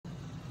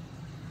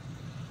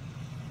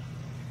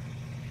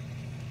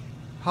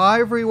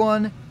Hi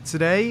everyone,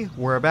 today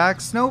we're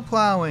back snow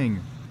plowing.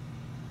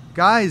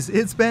 Guys,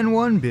 it's been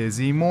one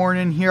busy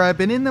morning here. I've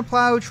been in the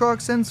plow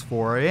truck since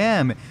 4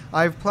 a.m.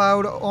 I've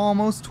plowed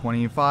almost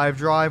 25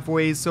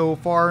 driveways so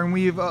far and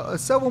we've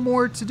several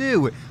more to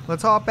do.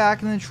 Let's hop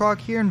back in the truck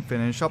here and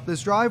finish up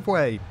this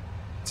driveway.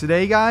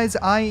 Today guys,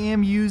 I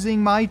am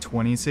using my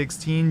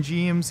 2016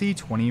 GMC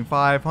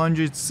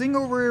 2500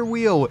 single rear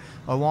wheel,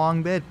 a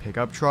long bed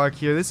pickup truck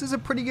here. This is a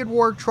pretty good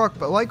work truck,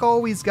 but like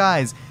always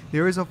guys,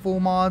 there is a full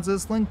mods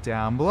list link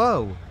down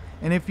below.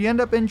 And if you end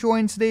up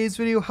enjoying today's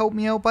video, help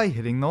me out by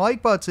hitting the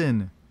like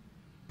button.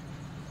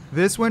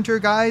 This winter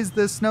guys,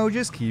 the snow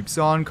just keeps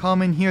on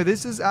coming here.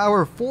 This is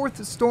our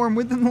 4th storm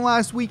within the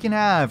last week and a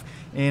half,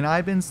 and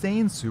I've been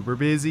staying super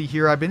busy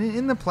here. I've been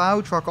in the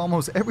plow truck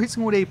almost every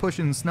single day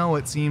pushing snow,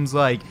 it seems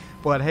like.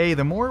 But hey,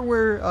 the more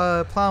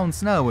we're plowing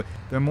snow,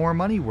 the more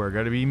money we're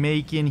going to be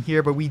making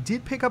here. But we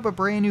did pick up a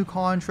brand new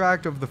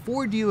contract of the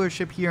Ford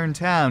dealership here in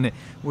town,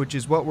 which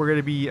is what we're going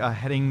to be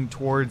heading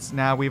towards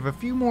now. We have a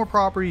few more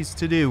properties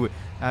to do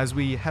as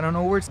we head on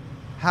over.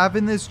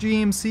 Having this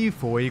GMC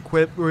fully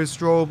equipped with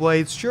strobe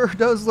lights sure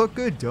does look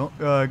good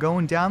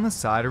going down the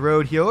side of the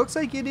road here. Looks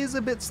like it is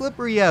a bit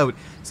slippery out.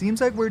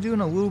 Seems like we're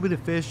doing a little bit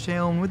of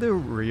fishtailing with the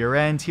rear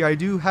end here. I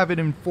do have it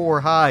in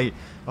 4 high.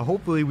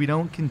 Hopefully we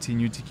don't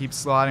continue to keep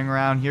sliding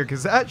around here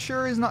because that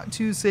sure is not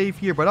too safe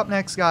here. But up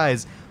next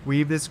guys, we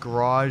have this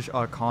garage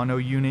condo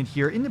unit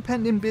here.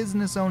 Independent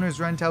business owners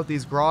rent out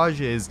these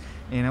garages,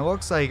 and it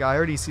looks like I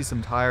already see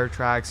some tire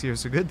tracks here,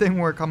 so good thing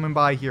we're coming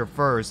by here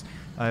first.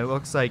 It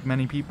looks like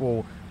many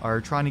people are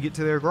trying to get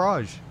to their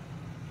garage.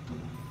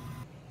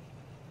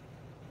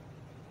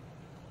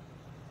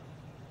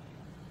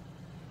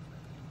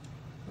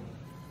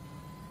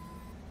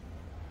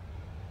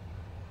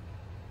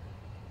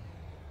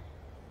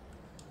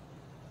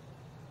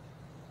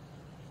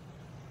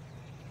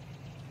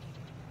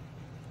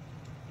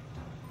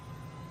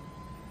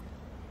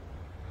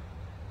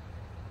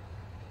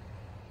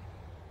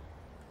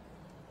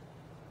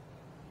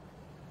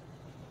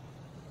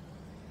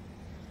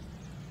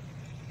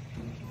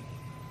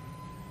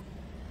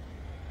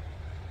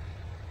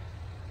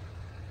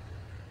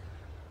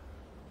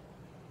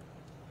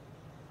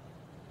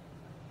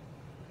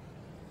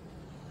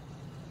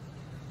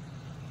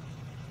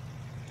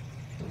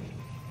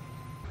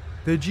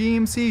 The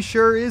GMC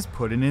sure is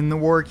putting in the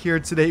work here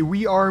today.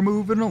 We are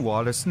moving a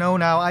lot of snow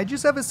now. I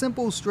just have a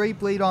simple straight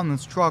blade on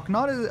this truck,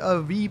 not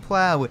a V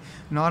plow,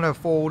 not a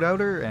fold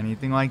out or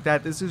anything like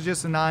that. This is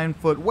just a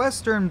 9-foot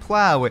Western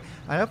plow.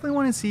 I definitely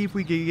want to see if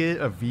we could get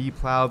a V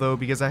plow though,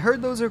 because I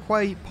heard those are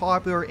quite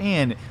popular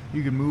and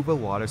you can move a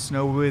lot of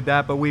snow with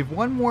that. But we have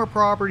one more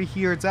property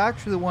here. It's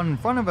actually the one in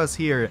front of us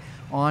here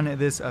on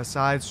this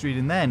side street,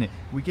 and then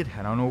we could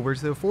head on over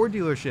to the Ford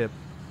dealership.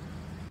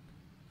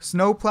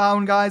 Snow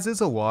plowing guys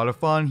is a lot of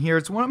fun here.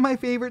 It's one of my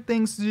favorite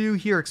things to do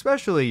here,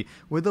 especially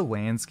with the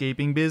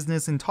landscaping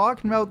business. And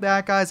talking about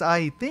that guys,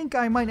 I think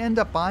I might end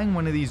up buying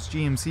one of these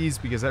GMCs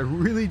because I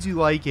really do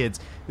like it.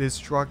 This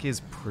truck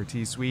is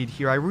pretty sweet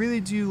here. I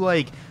really do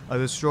like the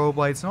strobe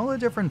lights and all the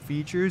different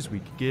features we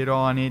could get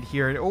on it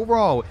here. And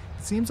overall,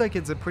 it seems like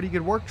it's a pretty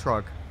good work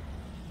truck.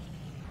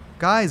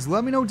 Guys,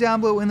 let me know down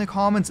below in the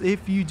comments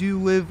if you do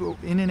live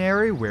in an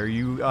area where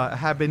you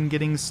have been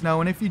getting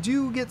snow. And if you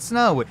do get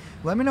snow,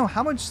 let me know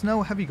how much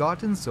snow have you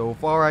gotten so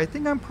far. I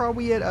think I'm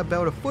probably at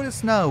about a foot of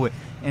snow,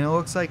 and it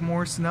looks like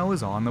more snow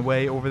is on the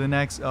way over the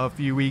next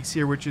few weeks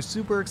here, which is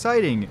super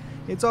exciting.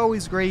 It's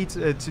always great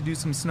to do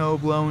some snow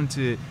blowing,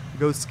 to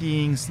go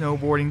skiing,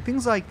 snowboarding,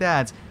 things like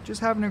that.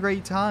 Just having a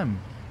great time.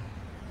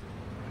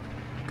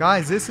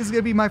 Guys, this is going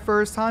to be my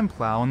first time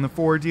plowing the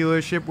Ford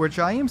dealership, which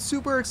I am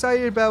super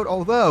excited about,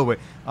 although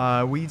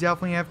we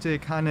definitely have to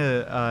kind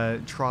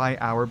of try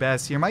our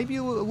best here. Might be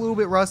a little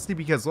bit rusty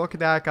because look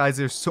at that, guys.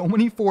 There's so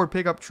many Ford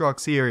pickup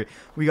trucks here.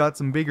 We got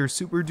some bigger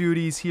Super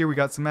Duties here. We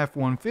got some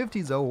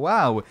F-150s. Oh,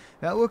 wow.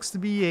 That looks to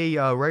be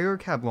a regular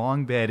cab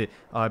long bed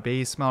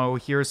base model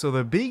here. So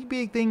the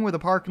big thing with a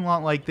parking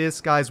lot like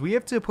this, guys, we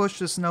have to push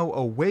the snow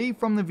away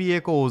from the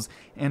vehicles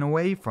and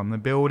away from the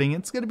building.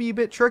 It's going to be a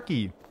bit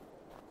tricky.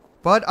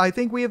 But I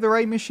think we have the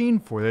right machine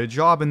for the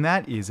job, and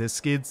that is a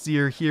skid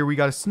steer here. We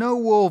got a Snow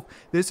Wolf.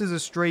 This is a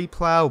straight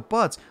plow,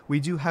 but we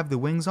do have the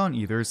wings on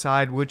either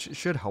side, which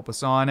should help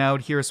us on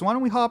out here. So why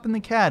don't we hop in the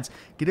Cats,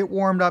 get it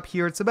warmed up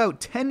here. It's about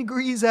 10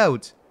 degrees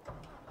out.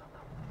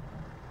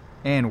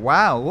 And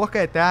wow, look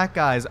at that,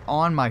 guys.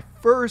 On my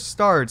first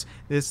starts,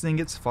 this thing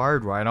gets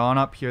fired right on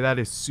up here. That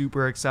is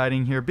super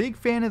exciting here. Big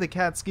fan of the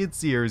Cat skid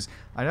steers.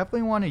 I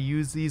definitely want to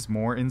use these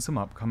more in some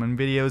upcoming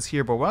videos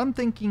here. But what I'm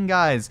thinking,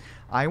 guys,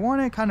 I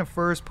want to kind of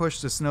first push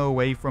the snow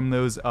away from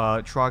those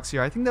trucks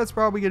here. I think that's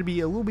probably going to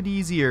be a little bit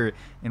easier.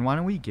 And why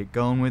don't we get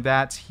going with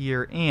that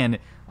here? And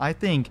I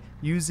think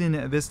using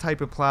this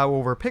type of plow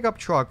over a pickup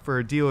truck for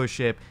a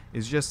dealership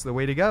is just the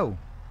way to go.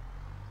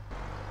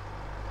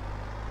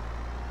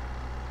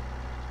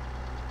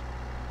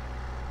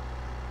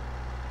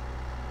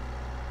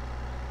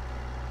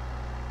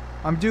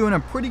 I'm doing a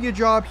pretty good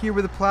job here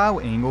with the plow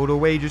angled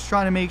away, just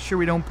trying to make sure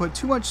we don't put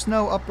too much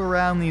snow up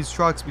around these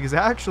trucks, because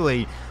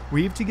actually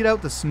we have to get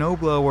out the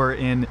snowblower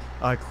and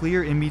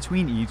clear in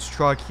between each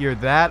truck here.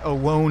 That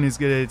alone is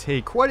going to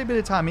take quite a bit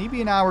of time,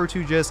 maybe an hour or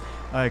two, just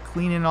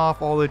cleaning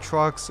off all the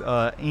trucks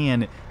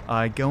and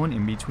going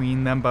in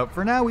between them. But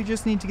for now, we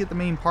just need to get the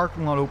main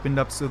parking lot opened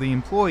up so the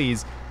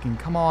employees can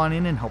come on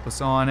in and help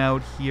us on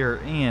out here.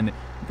 And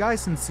you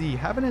guys can see,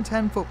 having a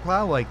 10-foot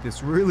plow like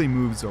this really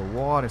moves a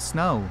lot of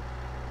snow.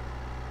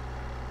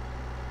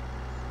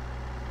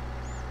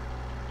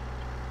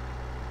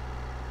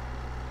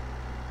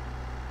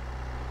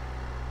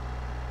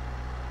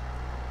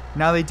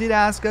 Now, they did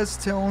ask us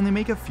to only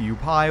make a few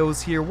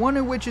piles here, one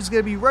of which is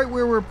going to be right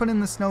where we're putting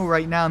the snow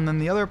right now, and then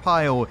the other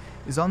pile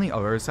is on the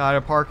other side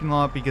of the parking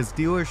lot, because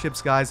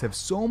dealerships, guys, have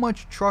so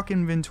much truck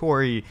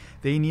inventory,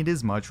 they need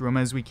as much room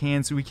as we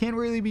can, so we can't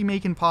really be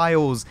making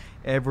piles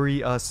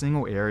every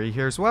single area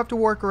here, so we'll have to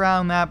work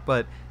around that.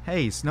 But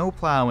hey, snow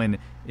plowing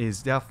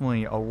is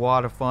definitely a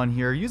lot of fun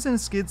here. Using a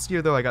skid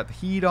steer, though, I got the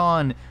heat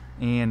on,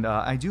 and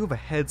I do have a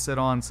headset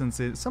on since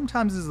it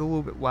sometimes is a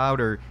little bit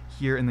louder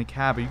here in the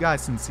cab. But you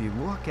guys can see,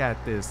 look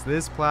at this.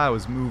 This plow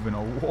is moving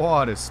a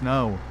lot of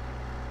snow.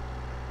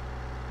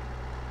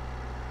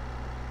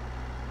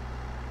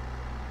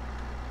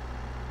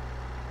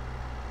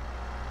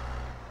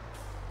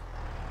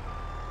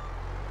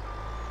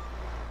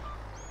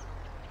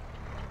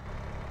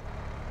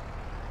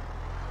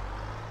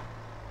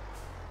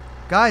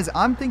 Guys,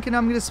 I'm thinking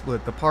I'm going to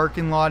split the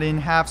parking lot in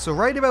half, so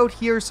right about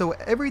here, so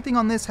everything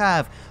on this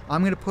half,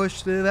 I'm going to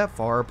push to that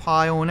far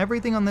pile, and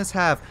everything on this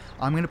half,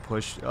 I'm going to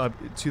push up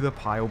to the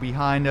pile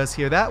behind us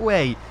here. That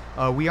way,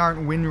 we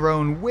aren't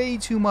windrowing way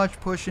too much,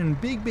 pushing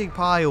big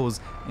piles,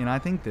 and I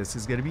think this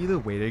is going to be the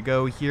way to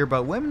go here.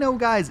 But let me know,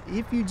 guys,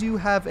 if you do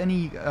have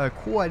any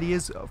cool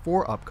ideas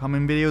for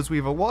upcoming videos. We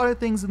have a lot of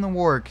things in the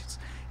works,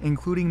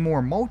 including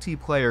more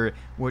multiplayer,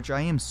 which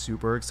I am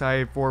super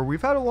excited for.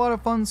 We've had a lot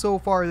of fun so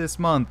far this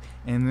month,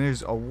 and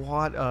there's a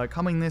lot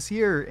coming this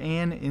year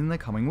and in the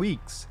coming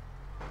weeks.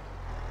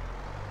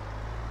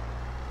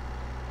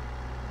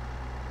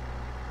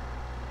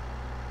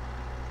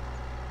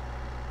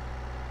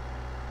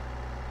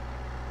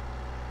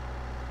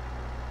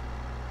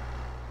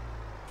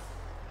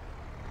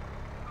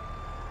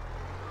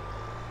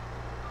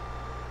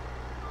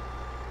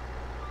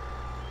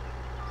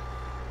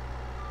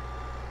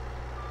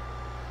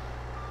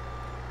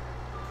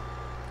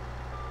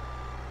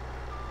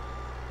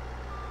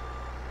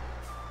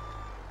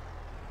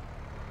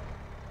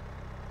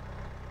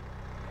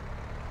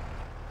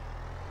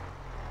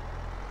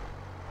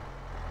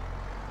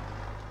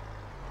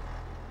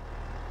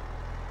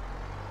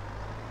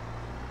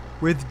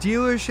 With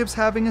dealerships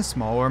having a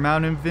smaller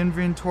amount of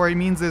inventory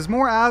means there's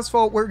more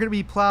asphalt we're going to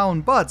be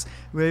plowing, but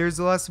there's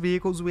less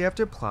vehicles we have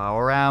to plow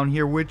around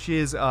here, which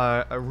is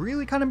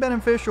really kind of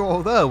beneficial.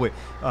 Although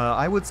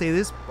I would say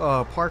this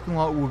parking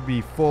lot would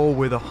be full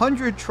with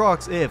 100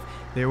 trucks if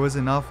there was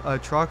enough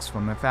trucks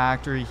from the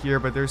factory here,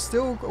 but there's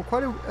still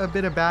quite a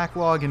bit of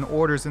backlog in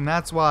orders, and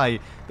that's why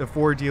the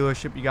Ford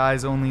dealership, you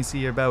guys only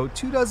see about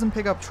 24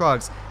 pickup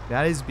trucks.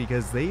 That is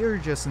because they are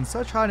just in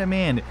such high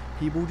demand.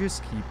 People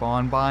just keep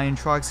on buying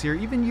trucks here.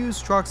 Even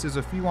used trucks, there's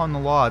a few on the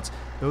lots.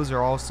 Those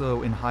are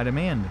also in high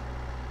demand.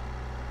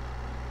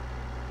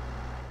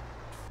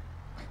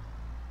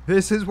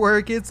 This is where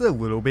it gets a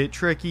little bit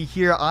tricky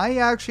here. I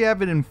actually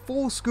have it in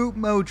full scoop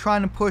mode,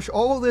 trying to push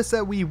all of this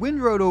that we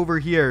windrowed over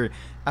here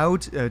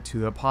out to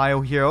the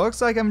pile here.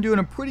 Looks like I'm doing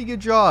a pretty good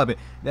job.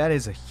 That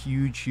is a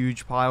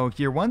huge pile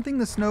here. One thing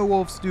the snow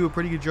wolves do a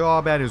pretty good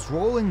job at is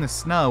rolling the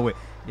snow.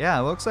 Yeah,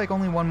 it looks like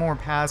only one more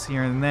pass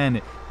here, and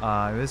then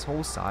this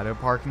whole side of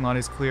the parking lot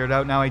is cleared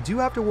out. Now, I do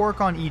have to work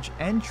on each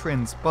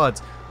entrance,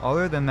 but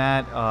other than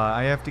that,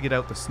 I have to get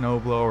out the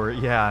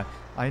snowblower. Yeah,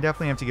 I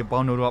definitely have to get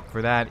bundled up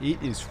for that.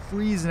 It is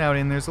freezing out,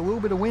 and there's a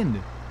little bit of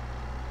wind.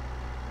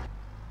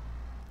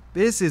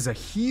 This is a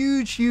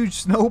huge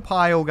snow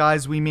pile,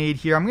 guys, we made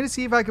here. I'm going to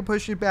see if I can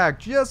push it back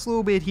just a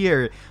little bit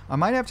here. I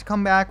might have to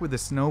come back with the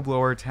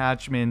snowblower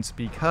attachment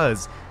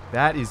because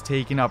that is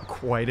taking up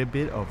quite a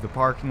bit of the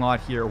parking lot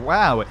here.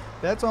 Wow,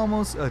 that's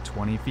almost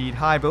 20 feet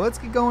high. But let's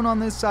get going on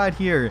this side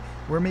here.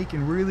 We're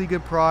making really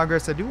good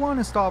progress. I do want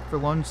to stop for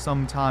lunch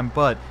sometime,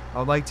 but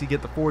I'd like to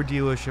get the Ford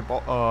dealership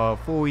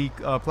fully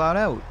plowed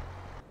out.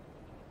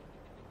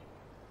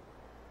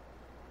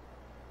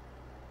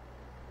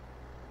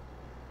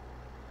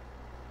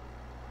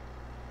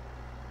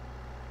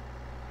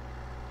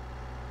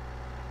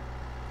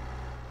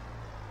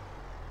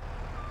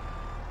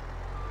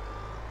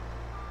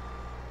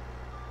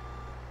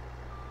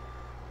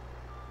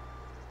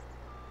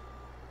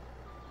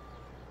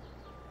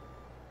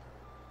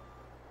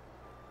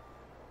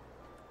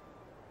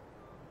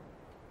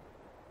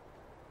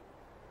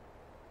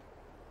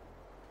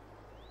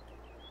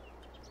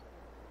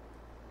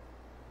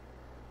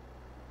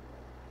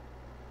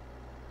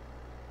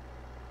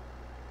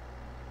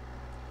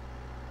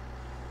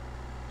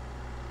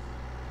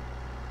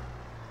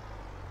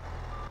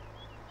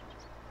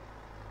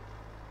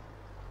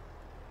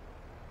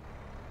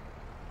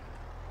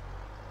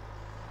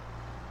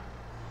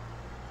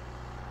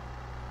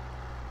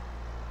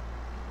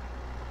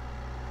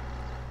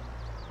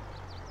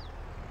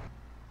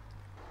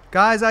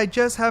 Guys, I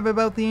just have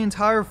about the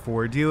entire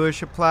Ford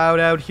dealership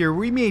plowed out here.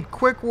 We made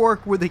quick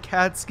work with the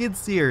cat skid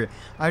steer.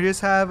 I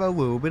just have a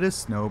little bit of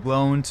snow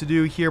blowing to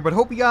do here, but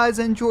hope you guys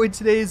enjoyed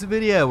today's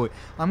video.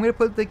 I'm going to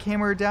put the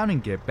camera down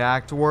and get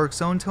back to work,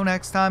 so until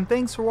next time,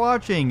 thanks for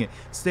watching.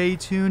 Stay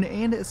tuned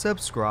and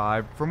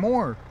subscribe for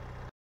more.